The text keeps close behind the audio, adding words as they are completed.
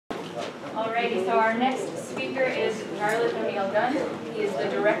Alrighty, so our next speaker is Jarlath Dunn. He is the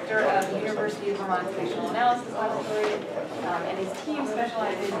director of the University of Vermont Spatial Analysis Laboratory, and his team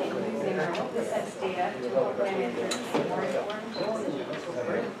specializes in using remotely sensed data to help plan managers make more informed decisions.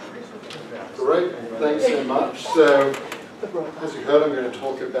 Great, thanks so much. So, as you heard, I'm going to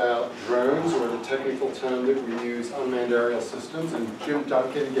talk about drones, or the technical term that we use, unmanned aerial systems. And Jim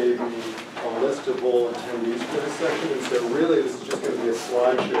Duncan gave me a list of all attendees for this session. And so really, this is just going to be a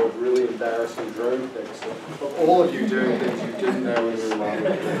slideshow of really embarrassing drone pics of all of you doing things you didn't know when you were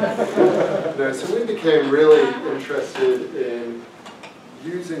alive. So we became really interested in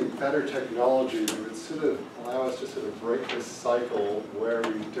using better technology that would sort of allow us to sort of break this cycle where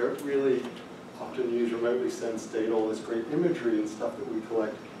we don't really often use remotely sensed data, all this great imagery and stuff that we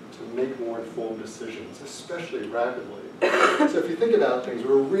collect to make more informed decisions, especially rapidly. So if you think about things,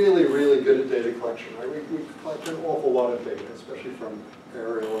 we're really, really good at data collection, right? We collect an awful lot of data, especially from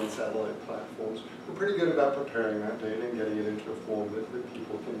aerial and satellite platforms. We're pretty good about preparing that data and getting it into a form that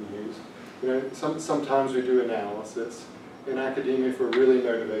people can use. You know, sometimes we do analysis. In academia, if we're really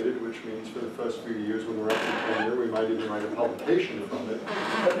motivated, which means for the first few years when we're up to tenure, we might even write a publication from it.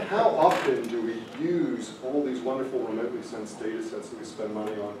 But how often do we use all these wonderful remotely sensed data sets that we spend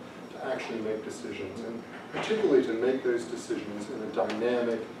money on to actually make decisions, and particularly to make those decisions in a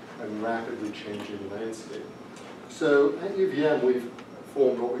dynamic and rapidly changing landscape? So at UVM, we've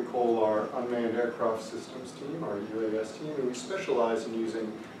formed what we call our Unmanned Aircraft Systems team, our UAS team, and we specialize in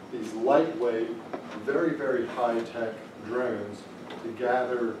using these lightweight, very, very high-tech drones to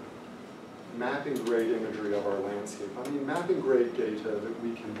gather mapping-grade imagery of our landscape. I mean, mapping-grade data that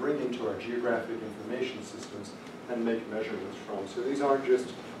we can bring into our geographic information systems and make measurements from. So these aren't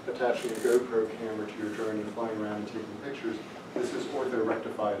just attaching a GoPro camera to your drone and flying around and taking pictures. This is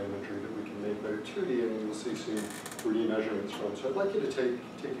ortho-rectified imagery that we can make both 2D and you'll see soon 3D measurements from. So I'd like you to take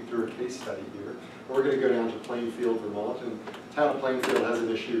you through a case study here. We're going to go down to Plainfield, Vermont, and the town of Plainfield has an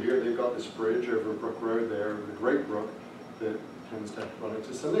issue here. They've got this bridge over Brook Road there, the Great Brook, that tends to run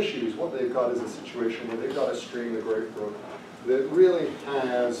into some issues. What they've got is a situation where they've got a stream, the Great Brook, that really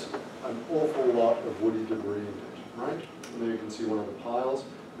has an awful lot of woody debris in it, right? And there you can see one of the piles.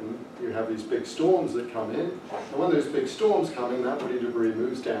 And you have these big storms that come in, and when those big storms come in, that woody debris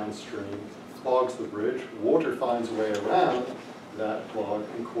moves downstream, clogs the bridge, water finds a way around that clog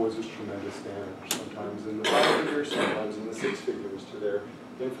and causes tremendous damage, sometimes in the 5 figures, sometimes in the 6 figures to their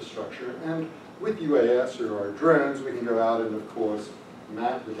infrastructure. And with UAS or our drones, we can go out and, of course,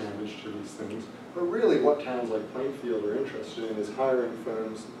 map the damage to these things. But really, what towns like Plainfield are interested in is hiring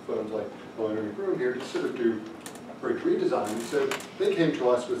firms like Loner & Broom here to sort of do bridge redesign. So they came to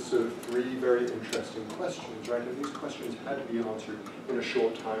us with sort of 3 very interesting questions, right? And these questions had to be answered in a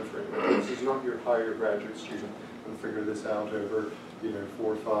short time frame. This is not your hire a graduate student and figure this out over,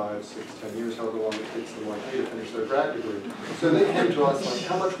 4, 5, 6, 10 years, however long it takes them like me to finish their grad degree. So they came to us like,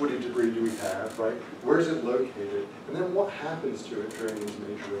 how much woody debris do we have, right? Where is it located? And then what happens to it during these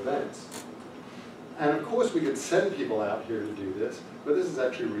major events? And of course we could send people out here to do this, but this is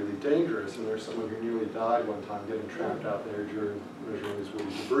actually really dangerous, and there's someone who nearly died one time getting trapped out there during measuring this woody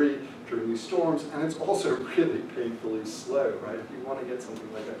debris during these storms, and it's also really painfully slow, right? If you want to get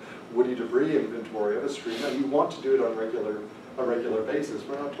something like a woody debris inventory of a stream, now you want to do it on a regular basis.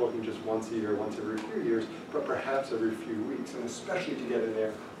 We're not talking just once a year, once every few years, but perhaps every few weeks, and especially to get in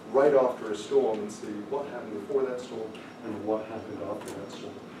there right after a storm and see what happened before that storm and what happened after that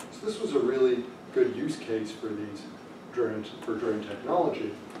storm. So this was a really good use case for these drone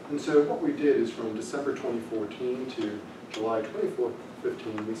technology. And so what we did is from December 2014 to July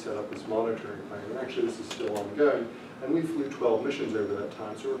 2015, we set up this monitoring plan. And actually this is still ongoing. And we flew 12 missions over that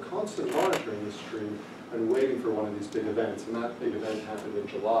time. So we're constantly monitoring this stream and waiting for one of these big events. And that big event happened in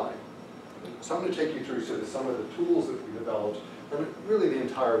July. So I'm going to take you through sort of some of the tools that we developed and really the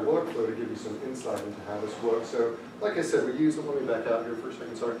entire workflow to give you some insight into how this works. So, like I said, let me back out here for a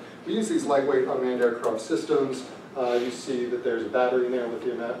second, sorry. We use these lightweight unmanned aircraft systems. You see that there's a battery in there,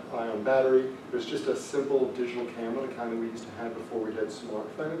 lithium-ion battery. There's just a simple digital camera, the kind that we used to have before we had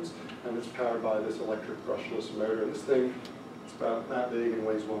smartphones, and it's powered by this electric brushless motor. And this thing, it's about that big and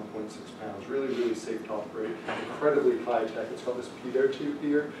weighs 1.6 pounds. Really, really safe to operate. Incredibly high tech. It's got this pitot tube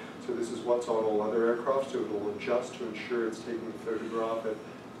here. So this is what's on all other aircraft, so it will adjust to ensure it's taking the photograph at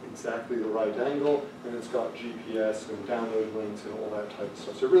exactly the right angle, and it's got GPS and download links and all that type of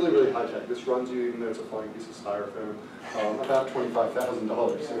stuff. So really, really high tech. This runs you, even though it's a flying piece of styrofoam, about $25,000.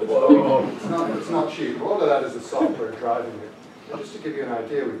 So it's not cheap. A lot of that is the software driving it. And just to give you an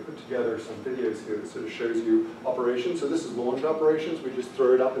idea, we've put together some videos here that sort of shows you operations. So this is launch operations. We just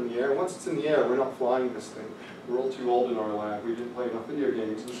throw it up in the air. Once it's in the air, we're not flying this thing. we're all too old in our lab, we didn't play enough video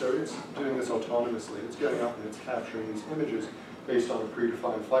games, and so it's doing this autonomously. It's getting up and it's capturing these images based on a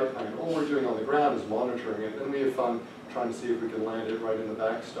predefined flight plan. All we're doing on the ground is monitoring it, and we have fun trying to see if we can land it right in the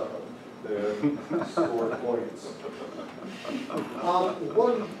backstop. The score points.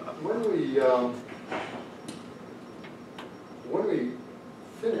 When we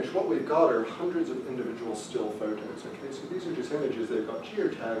finish, what we've got are hundreds of individual still photos. Okay, so these are just images. They've got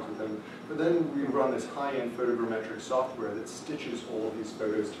geotags with them, but then we run this high-end photogrammetric software that stitches all of these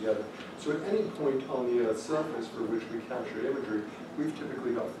photos together. So at any point on the Earth's surface for which we capture imagery, we've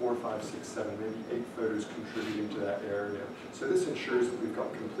typically got 4, 5, 6, 7, maybe 8 photos contributing to that area. So this ensures that we've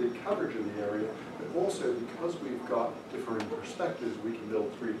got complete coverage of the area, but also because we've got different perspectives, we can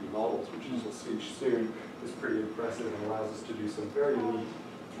build 3D models, which as you'll see soon is pretty impressive and allows us to do some very neat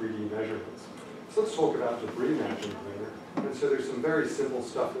 3D measurements. So let's talk about debris matching here. And so there's some very simple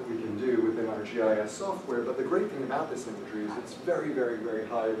stuff that we can do within our GIS software, but the great thing about this imagery is it's very, very, very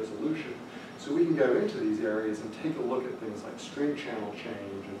high resolution. So we can go into these areas and take a look at things like stream channel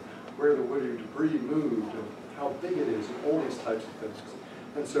change and where the woody debris moved and how big it is and all these types of things.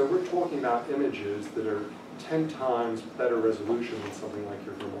 And so we're talking about images that are 10 times better resolution than something like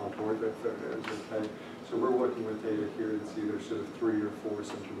your Vermont ortho photos, okay? So we're working with data here that's either sort of 3 or 4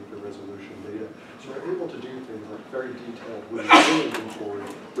 centimeter resolution data. So we're able to do things like very detailed within inventory,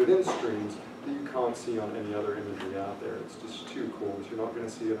 within streams, that you can't see on any other imagery out there. It's just too cool. So you're not going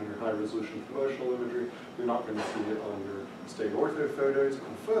to see it on your high resolution promotional imagery. You're not going to see it on your state ortho photos.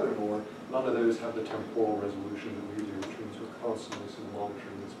 And furthermore, none of those have the temporal resolution that we do, which means we're constantly sort of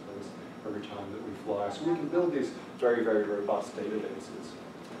monitoring this place every time that we fly. So we can build these very, very robust databases.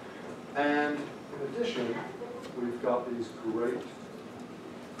 And in addition, we've got these great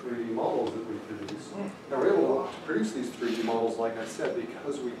 3D models that we produce. Now we're able to produce these 3D models, like I said,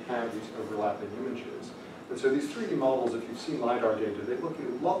 because we have these overlapping images. And so these 3D models, if you've seen LiDAR data, they look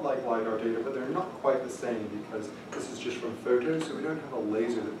a lot like LiDAR data, but they're not quite the same because this is just from photos, so we don't have a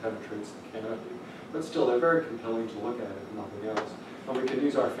laser that penetrates the canopy. But still, they're very compelling to look at if nothing else. And we can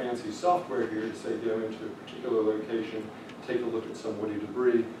use our fancy software here to say go into a particular location, take a look at some woody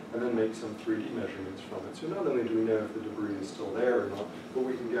debris, and then make some 3D measurements from it. So not only do we know if the debris is still there or not, but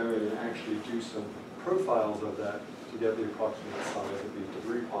we can go in and actually do some profiles of that to get the approximate size of these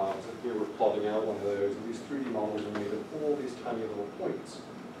debris piles. And here we're plotting out one of those, and these 3D models are made of all these tiny little points,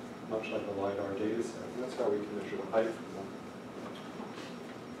 much like a LiDAR data set. And that's how we can measure the height from them.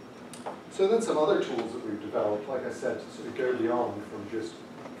 So then some other tools that we've developed, like I said, to sort of go beyond from just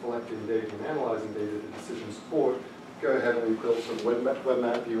collecting data and analyzing data to decision support. Go ahead and we built some web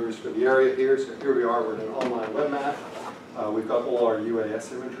map viewers for the area here. So here we are, we're in an online web map. We've got all our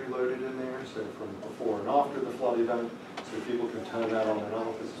UAS imagery loaded in there, so from before and after the flood event, so people can turn that on and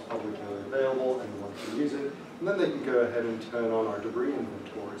off. This is publicly available, anyone can use it. And then they can go ahead and turn on our debris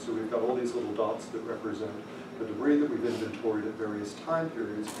inventory. So we've got all these little dots that represent the debris that we've inventoried at various time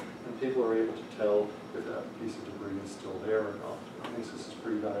periods, and people are able to tell if that piece of debris is still there or not. I think this is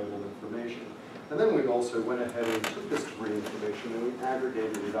pretty valuable information. And then we also went ahead and took this debris information and we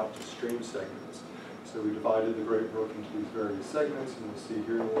aggregated it up to stream segments. So we divided the Great Brook into these various segments, and we'll see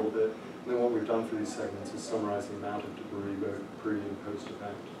here in a little bit. And then what we've done for these segments is summarize the amount of debris both pre and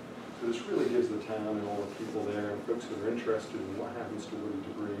post-event. So this really gives the town and all the people there and folks that are interested in what happens to woody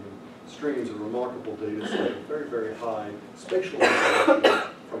debris and streams a remarkable data set, very, very high spatial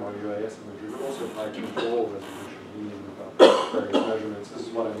resolution from our UAS imagery, but also high temporal resolution, meaning various measurements. This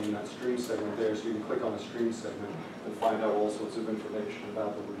is what I mean, that stream segment there. So you can click on a stream segment and find out all sorts of information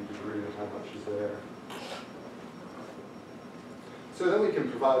about the woody debris and how much is there. So then we can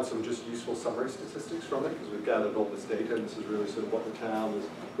provide some just useful summary statistics from it because we've gathered all this data, and this is really sort of what the town is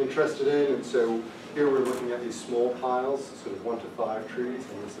interested in. And so here we're looking at these small piles, sort of 1 to 5 trees,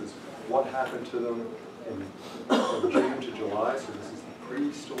 and this is what happened to them from June to July. So this is the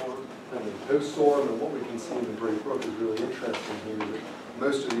pre-storm and the post-storm, and what we can see in the Great Brook is really interesting here that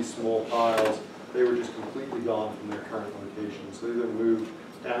most of these small piles, they were just completely gone from their current location. So they either moved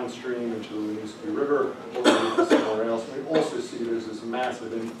downstream into the Winooski River or moved somewhere else. And we also see there's this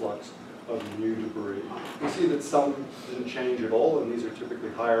massive influx of new debris. You see that some didn't change at all, and these are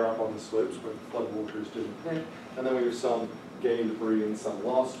typically higher up on the slopes where the floodwaters didn't hit. And then we have some gained debris and some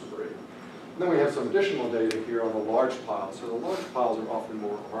lost debris. And then we have some additional data here on the large piles. So the large piles are often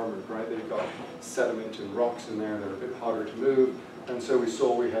more armored, right? They've got sediment and rocks in there that are a bit harder to move. And so we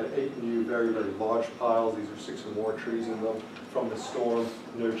saw we had 8 new very, very large piles. These are 6 or more trees in them from the storm.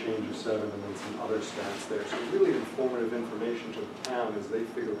 No change of 7, and then some other stats there. So really informative information to the town as they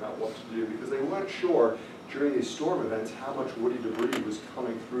figure out what to do, because they weren't sure during these storm events how much woody debris was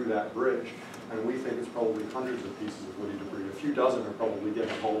coming through that bridge. And we think it's probably hundreds of pieces of woody debris. A few dozen are probably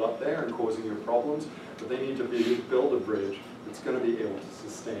getting hauled up there and causing you problems, but they need to build a bridge that's going to be able to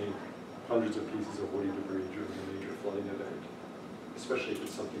sustain hundreds of pieces of woody debris during a major flooding event, especially if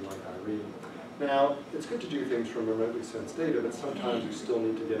it's something like Irene. Now, it's good to do things from remotely sensed data, but sometimes you still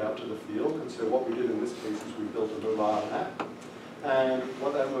need to get out to the field, and so what we did in this case is we built a mobile app. And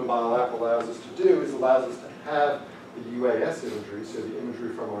what that mobile app allows us to do is allows us to have the UAS imagery, so the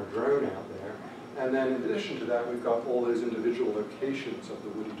imagery from our drone out there. And then in addition to that, we've got all those individual locations of the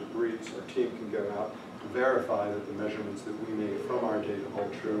woody debris, so our team can go out and verify that the measurements that we made from our data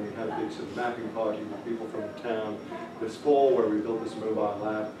hold true. And we had a big sort of mapping party with people from the town this fall where we built this mobile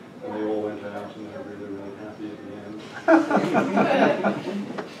app, and they all went out and they're really, really happy at the end.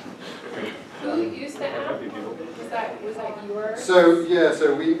 Who used the app? Was that yours? So yeah,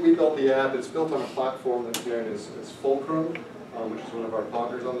 so we built the app. It's built on a platform that's known as Fulcrum, which is one of our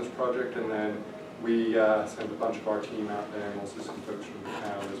partners on this project, and then we sent a bunch of our team out there, and also some folks from the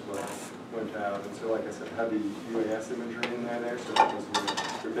town as well went out. And so, like I said, had the UAS imagery in there, so that was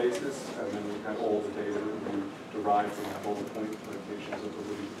the basis, and then we had all the data that we derived from all the point locations of the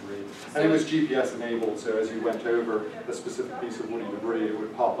woody debris. And it was GPS enabled, so as you went over a specific piece of woody debris, it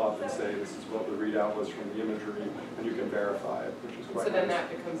would pop up and say this is what the readout was from the imagery, and you can verify it, which is quite So then nice.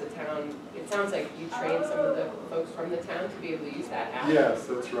 that becomes a town, it sounds like you train some of the folks from the town to be able to use that app. Yes,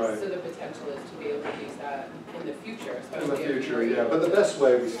 that's right. So the potential is to be able to use that in the future, In especially the future, yeah. But the best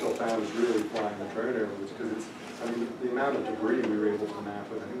way we still found is really flying the drone over, because it's, I mean, the amount of debris we were able to map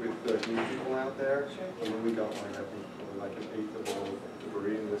with, I think we had 13 people out there, and then we got like, I think, like an eighth of all the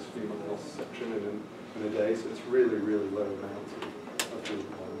debris in this FEMA Hill section in a day, so it's really, really low amounts of food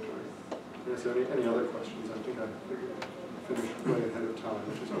monitoring. Yeah, so any other questions? I think I finished way ahead of time,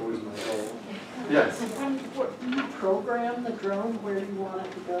 which is always my goal. Yes? You program the drone where you want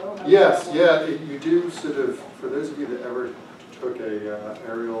it to go? Yes, yeah, you do sort of, for those of you that ever took a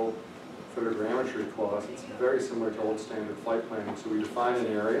aerial photogrammetry class, it's very similar to old standard flight planning. So we define an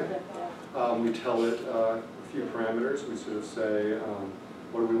area, we tell it a few parameters. We sort of say,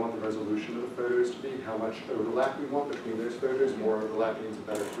 what do we want the resolution of the photos to be, how much overlap we want between those photos, more overlap means a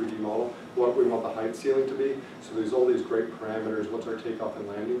better 3D model, what we want the height ceiling to be. So there's all these great parameters, what's our takeoff and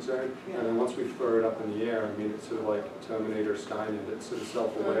landing zone, and then once we throw it up in the air, I mean, it's sort of like Terminator Skynet, it's sort of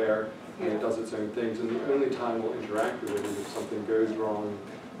self-aware, and it does its own things, and the only time we'll interact with it is if something goes wrong.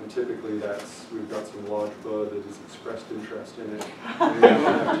 And typically we've got some large bird that has expressed interest in it. And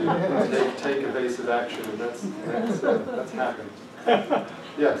we have to take evasive action, and that's happened.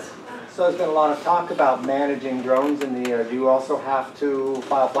 Yes? So there's been a lot of talk about managing drones in the air. Do you also have to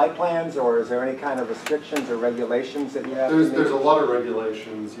file flight plans, or is there any kind of restrictions or regulations that you have to meet? There's a lot of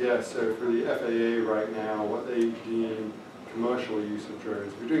regulations, yes. So for the FAA right now, what they deem commercial use of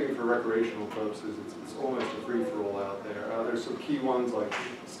drones. If you're doing it for recreational purposes, it's almost a free-for-all out there. There's some key ones like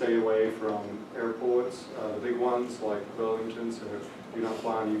stay away from airports, the big ones like Burlington, so you don't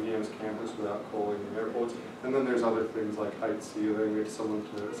fly on UVM's campus without calling the airports. And then there's other things like height ceiling, we have send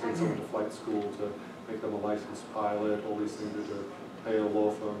someone to flight school to make them a licensed pilot, all these things to pay a law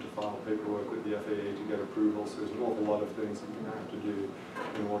firm to file paperwork with the FAA to get approval. So there's an awful lot of things that you have to do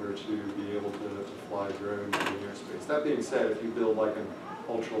in order to be able to fly drones in the airspace. That being said, if you build like an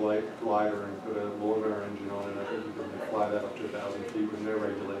ultralight glider and put a lawnmower engine on it, I think you can fly that up to 1,000 feet with no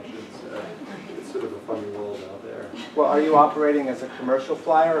regulations. It's sort of a funny world out there. Well, are you operating as a commercial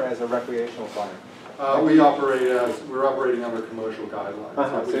flyer or as a recreational flyer? We're operating under commercial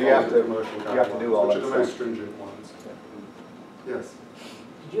guidelines. So you have to do all which that are the stuff. most stringent ones. Yes?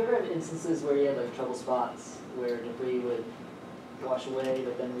 Did you ever have instances where you had like trouble spots where debris would wash away,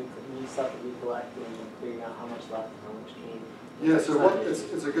 but then you stuff to recollect and figuring out how much left and how much came? Yeah, so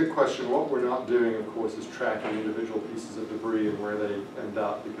it's a good question. What we're not doing, of course, is tracking individual pieces of debris and where they end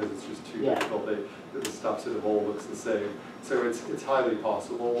up, because it's just too difficult. The stuff sort of all looks the same. So it's highly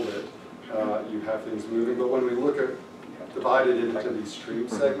possible that you have things moving. But when we look at divided into these stream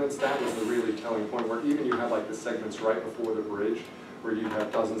segments, that was the really telling point, where even you have like the segments right before the bridge, where you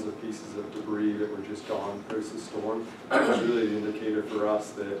have dozens of pieces of debris that were just gone post the storm. That was really the indicator for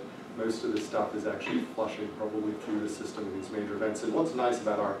us that most of the stuff is actually flushing probably through the system in these major events. And what's nice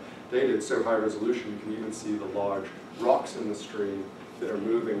about our data, it's so high resolution, you can even see the large rocks in the stream that are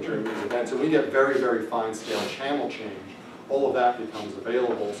moving during these events. And we get very, very fine scale channel change all of that becomes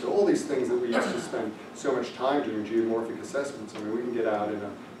available. So all these things that we used to spend so much time doing, geomorphic assessments, I mean, we can get out in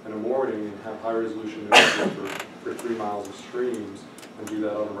a morning and have high-resolution imagery for 3 miles of streams and do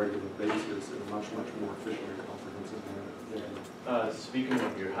that on a regular basis in a much, much more efficient and comprehensive manner. Speaking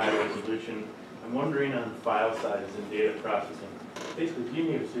of your high resolution, I'm wondering on file size and data processing. Basically, do you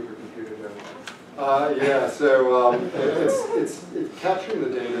need a supercomputer there? Yeah, so it's capturing the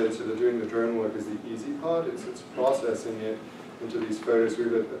data, so doing the drone work is the easy part. It's processing it into these photos. We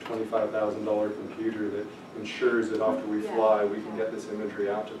have a $25,000 computer that ensures that after we fly, we can get this imagery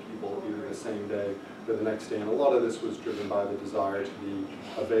out to people either the same day or the next day. And a lot of this was driven by the desire to be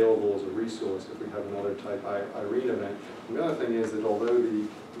available as a resource if we have another type IRENE event. And the other thing is that although it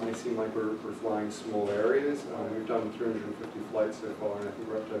might seem like we're flying small areas, we've done 350 flights so far, and I think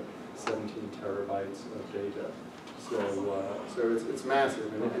we're up to 17 terabytes of data. So it's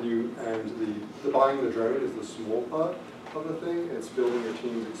massive, and the buying the drone is the small part of the thing. It's building your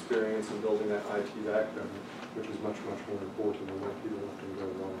team's experience and building that IT backbone, which is much, much more important than what people often go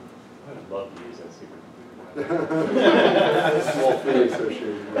wrong. I'd love to use that supercomputer. Small fee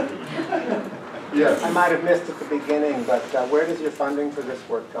associated with it. Yes. I might have missed at the beginning, but where does your funding for this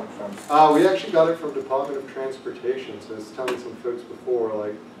work come from? We actually got it from Department of Transportation. So I was telling some folks before,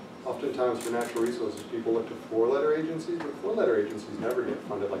 like, oftentimes for natural resources, people look to four-letter agencies, but four-letter agencies never get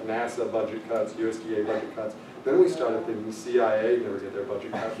funded, like NASA budget cuts, USDA budget cuts. Then we started thinking CIA never get their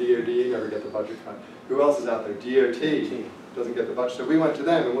budget cut, DOD never get the budget cut. Who else is out there? DOT doesn't get the budget. So we went to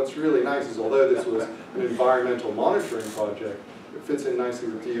them, and what's really nice is although this was an environmental monitoring project, it fits in nicely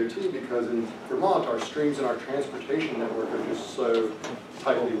with DOT because in Vermont, our streams and our transportation network are just so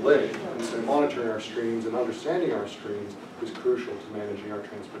tightly linked. And so monitoring our streams and understanding our streams is crucial to managing our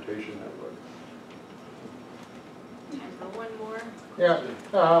transportation network. Time for one more. Yeah,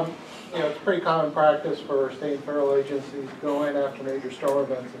 it's pretty common practice for state and federal agencies to go in after major storm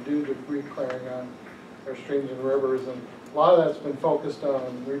events and do debris clearing on their streams and rivers. And a lot of that's been focused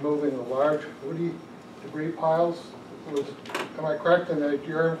on removing the large woody debris piles. Am I correct in that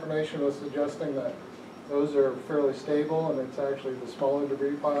your information was suggesting that those are fairly stable and it's actually the smaller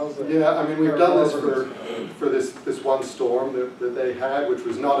debris piles? Yeah, I mean, we've done this for this one storm that they had, which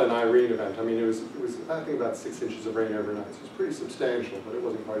was not an IRENE event. I mean, it was I think about 6 inches of rain overnight, so it was pretty substantial, but it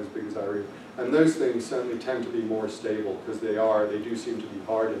wasn't quite as big as IRENE. And those things certainly tend to be more stable because they do seem to be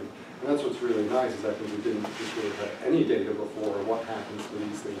hardened. And that's what's really nice is I think we didn't just really have any data before on what happens to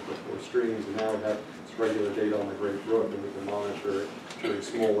these things before streams, and now we have this regular data on the Great Brook, and we can monitor it during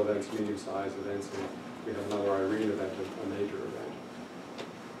small events, medium-sized events, and we have another IRENE event, and they